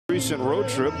recent road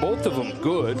trip, both of them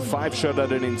good. 5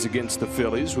 shutout innings against the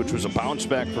Phillies, which was a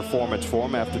bounce-back performance for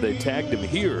him after they tagged him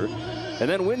here. And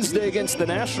then Wednesday against the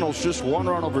Nationals, just 1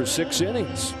 run over 6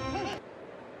 innings.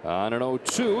 On an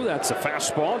 0-2, that's a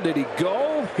fastball. Did he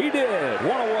go? He did. 1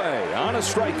 away on a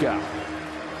strikeout.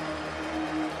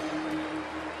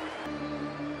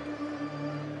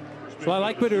 So I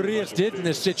like what URíAS did in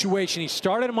this situation. He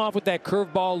started him off with that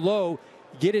curveball low,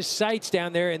 get his sights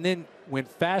down there, and then went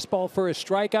fastball for a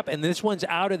strikeout, and this one's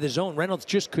out of the zone. Reynolds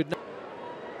just could not.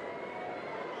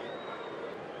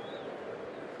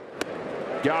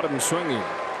 Got him swinging.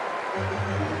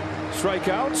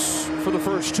 Strikeouts for the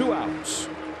first 2 outs.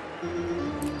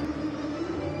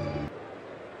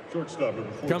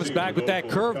 Comes back with that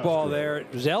curveball there.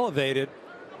 It was elevated.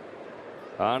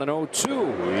 On an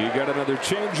 0-2, he got another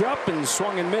changeup and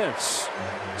swung and miss.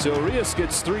 So URíAS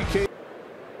gets 3 K.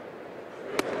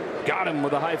 Got him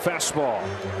with a high fastball.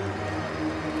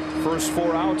 First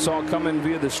 4 outs all coming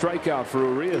via the strikeout for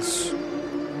URíAS.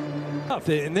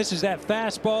 And this is that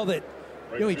fastball that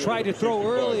he tried to throw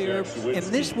earlier, and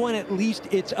this one at least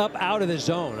it's up out of the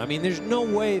zone. I mean, there's no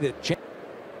way that.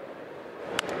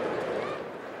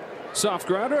 Soft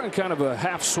grounder and kind of a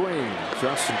half swing.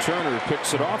 Justin Turner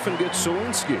picks it off and gets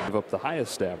Sawinski up the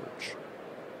highest average.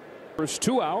 First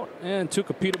 2 out, and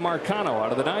Tucupita Marcano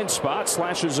out of the 9 spot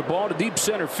slashes the ball to deep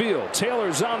center field.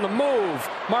 Taylor's on the move.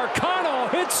 Marcano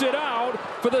hits it out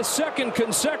for the 2nd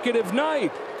consecutive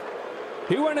night.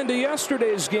 He went into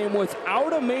yesterday's game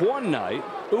without a make one night.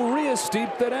 URíAS deep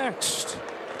the next.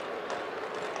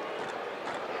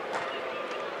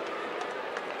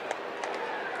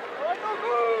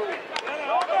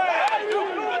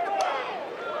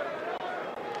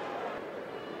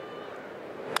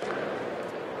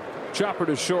 Chopper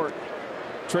to short.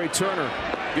 Trey Turner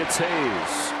gets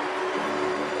Hayes.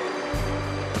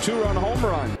 2-run home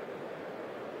run.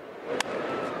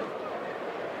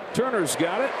 Turner's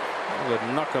got it.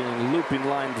 A knuckling looping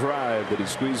line drive that he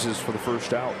squeezes for the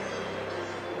first out.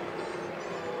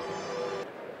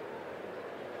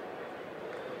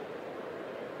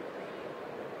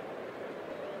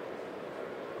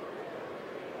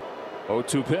 Oh,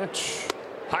 2 pitch.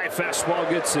 High fastball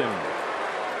gets him.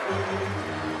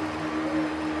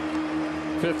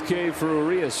 5th K for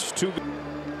URíAS. 2.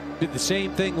 Did the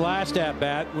same thing last at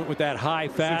bat. Went with that high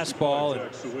fastball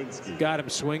and got him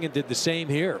swinging. Did the same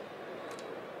here.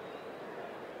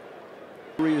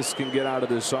 URíAS can get out of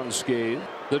this unscathed.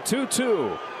 The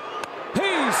 2-2.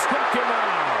 He struck him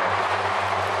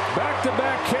out.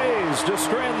 Back-to-back Ks to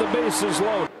strand the bases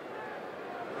low.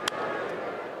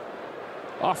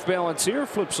 Off balance here,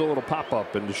 flips a little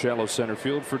pop-up into shallow center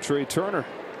field for Trey Turner.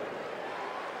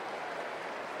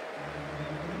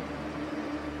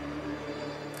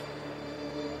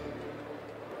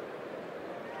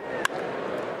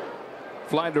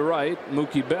 Fly to right,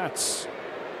 Mookie Betts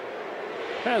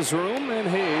has room, and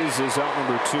Hayes is out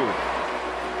number 2.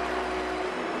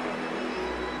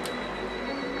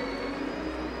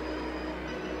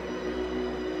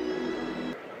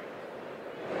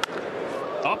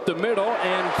 Up the middle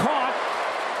and caught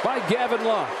by Gavin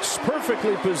Lux.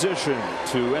 Perfectly positioned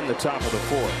to end the top of the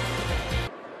 4th.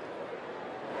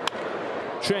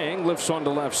 Chang lifts on to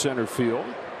left center field.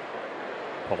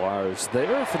 Pilar's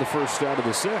there for the first out of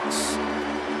the 6.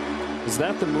 Is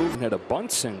that the move? Had a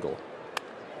bunt single.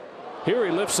 Here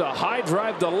he lifts a high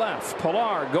drive to left.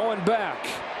 Pilar going back.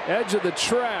 Edge of the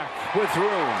track with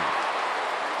room.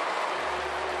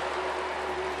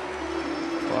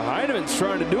 Well, Heineman's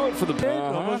trying to do it for the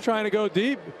almost trying to go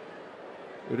deep.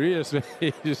 URíAS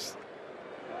just.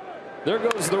 There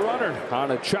goes the runner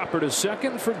on a chopper to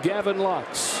 2nd for Gavin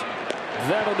Lux.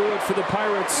 That'll do it for the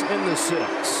Pirates in the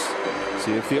 6th.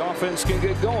 See if the offense can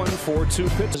get going. 4-2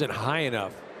 pitch. Isn't high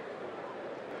enough.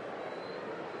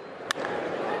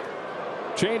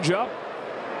 Change up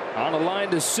on a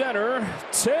line to center.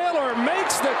 Taylor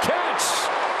makes the catch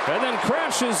and then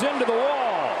crashes into the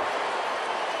wall.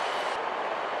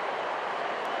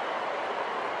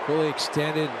 Fully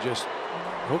extended, just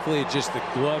hopefully it's just the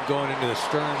glove going into the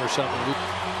stern or something.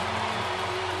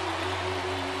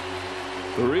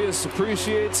 URíAS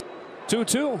appreciates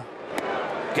 2-2.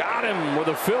 Got him with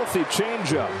a filthy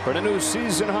changeup and a new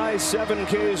season high 7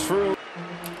 Ks for.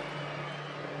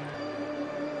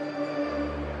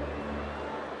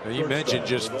 You mentioned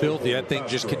just filthy. That thing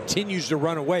just continues to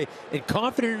run away and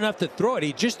confident enough to throw it.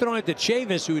 He just thrown it to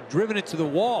Chavis, who had driven it to the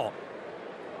wall.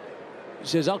 He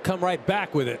says, I'll come right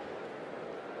back with it.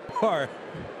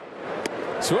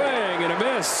 Swing and a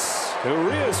miss.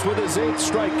 URíAS with his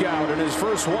 8th strikeout in his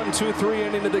first 1-2-3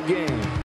 inning of the game.